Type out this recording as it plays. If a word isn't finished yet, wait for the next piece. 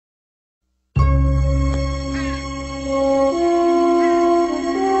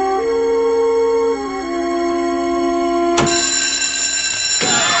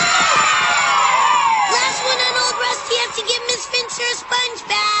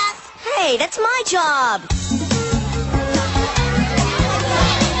Hey, that's my job.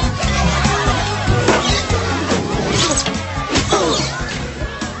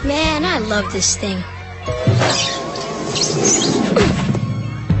 Man, I love this thing.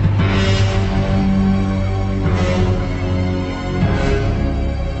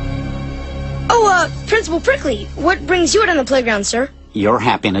 Oh, Principal Prickly, what brings you out on the playground, sir? Your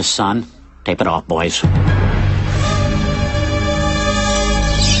happiness, son. Tape it off, boys.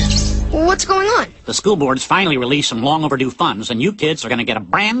 What's going on? The school board's finally released some long overdue funds, and you kids are going to get a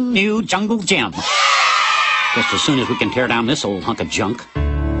brand new jungle gym. Just as soon as we can tear down this old hunk of junk.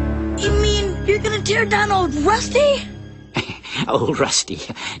 You mean you're gonna tear down old Rusty? Old Rusty.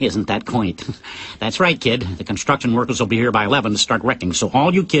 Isn't that quaint? That's right, kid. The construction workers will be here by 11 to start wrecking, so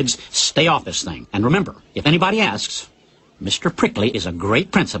all you kids stay off this thing. And remember, if anybody asks, Mr. Prickly is a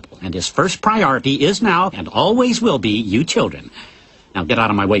great principal, and his first priority is now and always will be you children. Now get out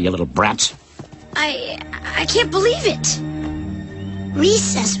of my way, you little brats. I can't believe it.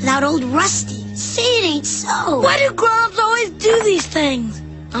 Recess without old Rusty. Say it ain't so. Why do grown-ups always do these things?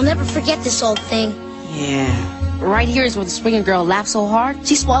 I'll never forget this old thing. Yeah. Right here is where the swinging girl laughed so hard,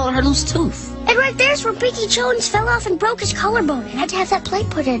 she swallowed her loose tooth. And right there's where Pinky Jones fell off and broke his collarbone and had to have that plate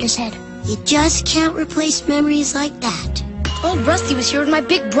put in his head. You just can't replace memories like that. Old Rusty was here when my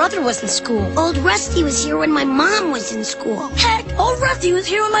big brother was in school. Old Rusty was here when my mom was in school. Heck, old Rusty was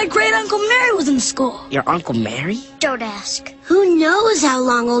here when my great-uncle Mary was in school. Your Uncle Mary? Don't ask. Who knows how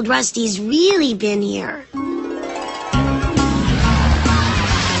long old Rusty's really been here?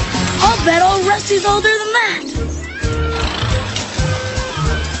 I'll bet old Rusty's older than that.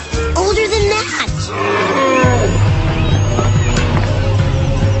 Older than that?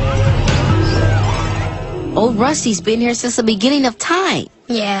 Old Rusty's been here since the beginning of time.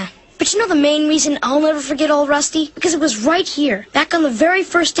 Yeah. But you know the main reason I'll never forget old Rusty? Because it was right here, back on the very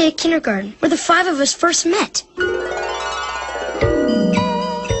first day of kindergarten, where the 5 of us first met.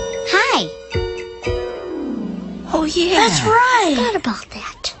 Hi. Oh, yeah. That's right. Forgot about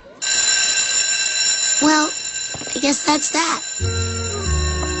that. Well, I guess that's that.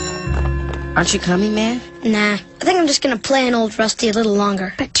 Aren't you coming, man? Nah, I think I'm just gonna play on old Rusty a little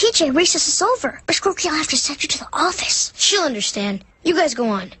longer. But TJ, recess is over. Miss Crookie will have to send you to the office. She'll understand. You guys go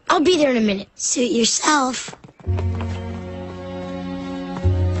on. I'll be there in a minute. Suit yourself.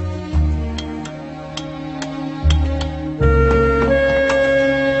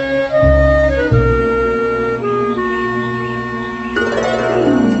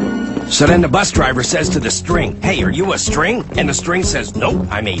 So then the bus driver says to the string, "Hey, are you a string?" And the string says, "Nope,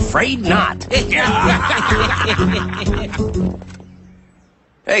 I'm afraid not."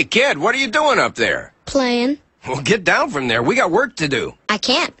 Hey, kid, what are you doing up there? Playing. Well, get down from there. We got work to do. I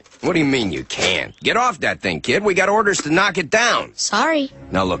can't. What do you mean you can't? Get off that thing, kid. We got orders to knock it down. Sorry.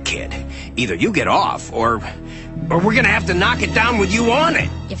 Now, look, kid, either you get off or we're gonna have to knock it down with you on it.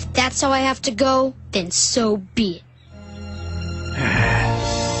 If that's how I have to go, then so be it.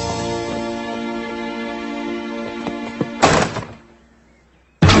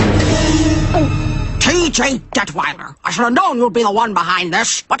 TJ Detweiler, I should have known you'd be the one behind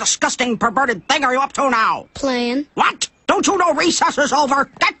this. What disgusting, perverted thing are you up to now? Playing. What? Don't you know recess is over?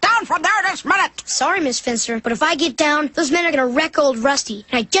 Get down from there this minute! Sorry, Miss Finster, but if I get down, those men are gonna wreck old Rusty,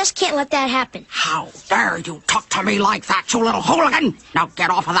 and I just can't let that happen. How dare you talk to me like that, you little hooligan! Now get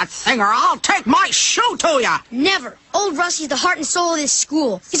off of that thing or I'll take my shoe to you! Never! Old Rusty's the heart and soul of this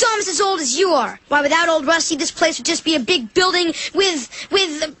school. He's almost as old as you are. Why, without old Rusty, this place would just be a big building with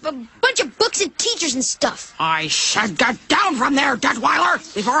a bunch of books and teachers and stuff. I said get down from there, Detweiler,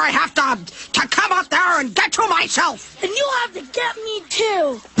 before I have to come up there and get you myself! And you'll have to get me,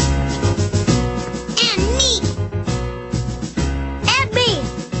 too. And me. And me.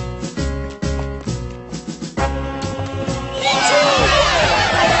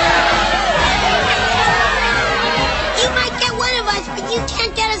 You might get one of us, but you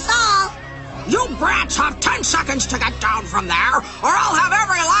can't get us all. You brats have 10 seconds to get down from there, or I'll have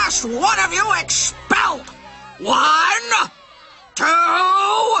every last one of you expelled. 1,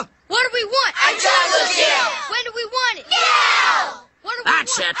 2... What do we want? A jungle gym! When do we want it? Now! What do we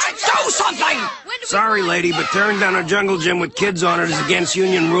That's want? it. Do something! When do we Sorry, want it? lady, but tearing down a jungle gym with kids on it is against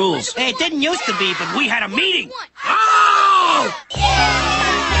union rules. It didn't used to be, but we had a meeting. What? Oh!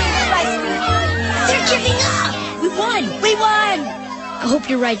 They're giving up. We won! We won! I hope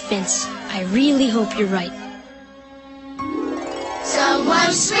you're right, Vince. I really hope you're right.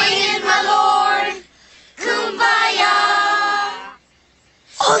 Someone's swinging, my lord. Kumbaya.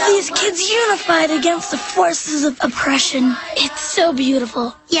 All these kids unified against the forces of oppression. It's so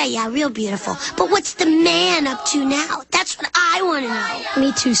beautiful. Yeah, real beautiful. But what's the man up to now? That's what I want to know.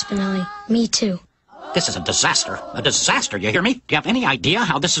 Me too, Spinelli. Me too. This is a disaster. A disaster, you hear me? Do you have any idea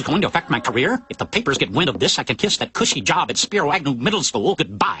how this is going to affect my career? If the papers get wind of this, I can kiss that cushy job at Spiro Agnew Middle School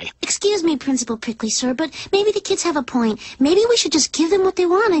goodbye. Excuse me, Principal Prickly, sir, but maybe the kids have a point. Maybe we should just give them what they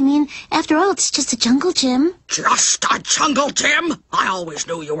want. I mean, after all, it's just a jungle gym. Just a jungle gym? I always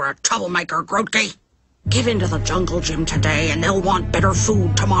knew you were a troublemaker, Grotke. Give in to the jungle gym today, and they'll want better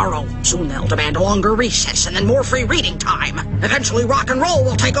food tomorrow. Soon they'll demand a longer recess, and then more free reading time. Eventually, rock and roll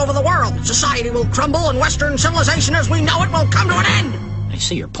will take over the world. Society will crumble, and Western civilization as we know it will come to an end. I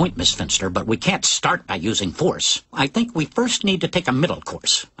see your point, Miss Finster, but we can't start by using force. I think we first need to take a middle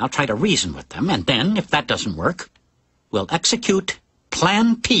course. I'll try to reason with them, and then, if that doesn't work, we'll execute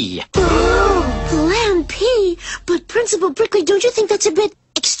Plan P. Oh, Plan P? But Principal Prickly, don't you think that's a bit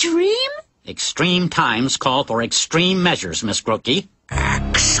extreme? Extreme times call for extreme measures, Miss Grotke.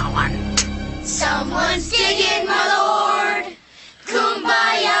 Excellent. Someone's digging, my lord.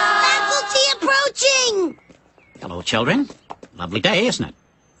 Kumbaya. Faculty approaching! Hello, children. Lovely day, isn't it?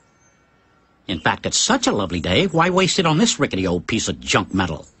 In fact, it's such a lovely day, why waste it on this rickety old piece of junk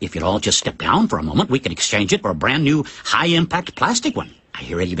metal? If you'd all just step down for a moment, we could exchange it for a brand new, high-impact plastic one. I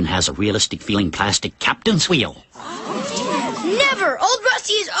hear it even has a realistic-feeling plastic captain's wheel. Never! Old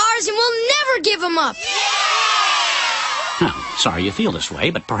Rusty is ours, and we'll never give him up! Oh, sorry you feel this way,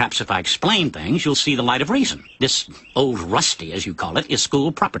 but perhaps if I explain things, you'll see the light of reason. This old Rusty, as you call it, is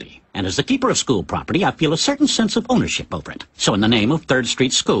school property. And as the keeper of school property, I feel a certain sense of ownership over it. So in the name of 3rd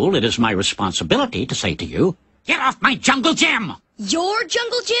Street School, it is my responsibility to say to you, get off my jungle gym! Your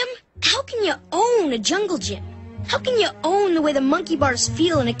jungle gym? How can you own a jungle gym? How can you own the way the monkey bars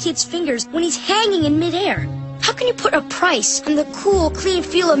feel in a kid's fingers when he's hanging in midair? How can you put a price on the cool, clean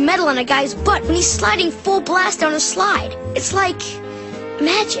feel of metal on a guy's butt when he's sliding full blast down a slide? It's like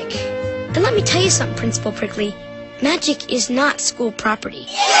magic. And let me tell you something, Principal Prickly. Magic is not school property.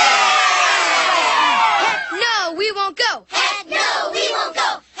 Heck no, we won't go. Heck no, we won't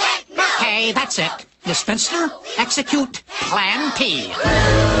go. Heck no. Okay, that's it. Miss Finster, execute Plan P.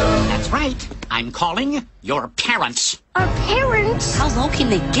 That's right. I'm calling your parents. Our parents? How low can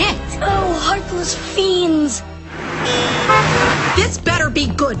they get? Oh, heartless fiends. This better be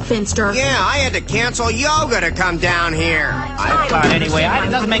good, Finster. Yeah, I had to cancel yoga to come down here. I thought anyway. It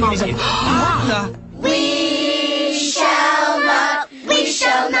doesn't make any sense. We shall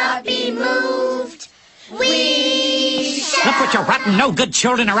not be moved. Look what your rotten, no-good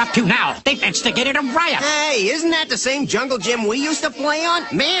children are up to now. They've instigated a riot. Hey, isn't that the same jungle gym we used to play on?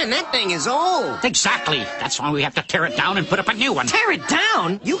 Man, that thing is old. Exactly. That's why we have to tear it down and put up a new one. Tear it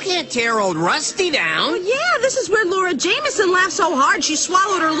down? You can't tear old Rusty down. Yeah, this is where Laura Jameson laughed so hard she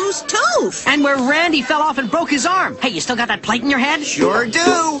swallowed her loose tooth. And where Randy fell off and broke his arm. Hey, you still got that plate in your head? Sure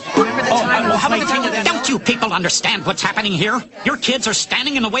do. Remember the time? How about the time that... Don't you people understand what's happening here? Your kids are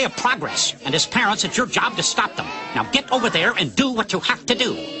standing in the way of progress. And as parents, it's your job to stop them. Now get over there and do what you have to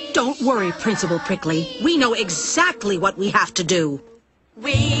do. Don't worry, Principal Prickly. We know exactly what we have to do.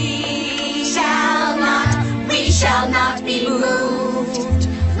 We shall not be moved.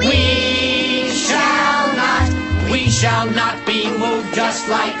 We shall not be moved just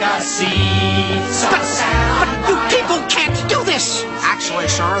like a seed. So But you people can't do this! Actually,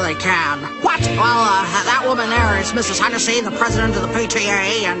 sir, they can. What? Well, that woman there is Mrs. Hennessy, the president of the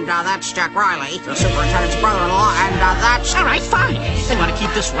PTA, and that's Jack Riley, the superintendent's brother-in-law, and that's... All right, fine. They want to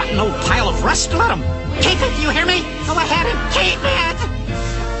keep this rotten old pile of rust? Let them. Keep it, you hear me? Go ahead and keep it!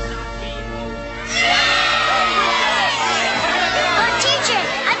 Teacher,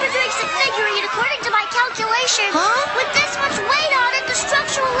 I've been doing some figuring, and according to my calculations, with this much weight on it, the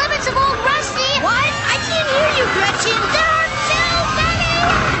structural limits of old Rusty... What? I can't hear you, Gretchen. There are too many!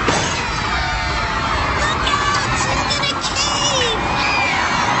 Look out! She's in a cave!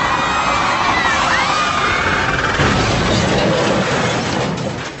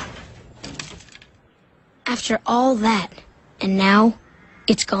 After all that, and now,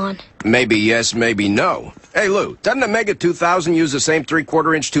 it's gone. Maybe yes, maybe no. Hey, Lou, doesn't a Mega 2000 use the same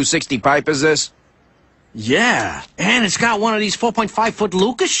 3/4-inch 260 pipe as this? Yeah, and it's got one of these 4.5-foot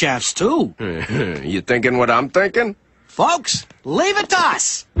Lucas shafts, too. You thinking what I'm thinking? Folks, leave it to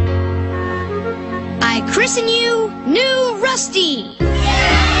us. I christen you New Rusty.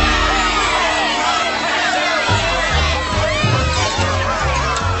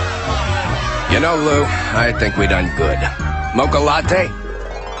 You know, Lou, I think we done good. Mocha latte?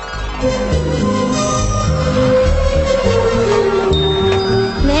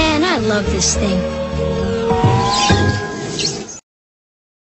 Man, I love this thing.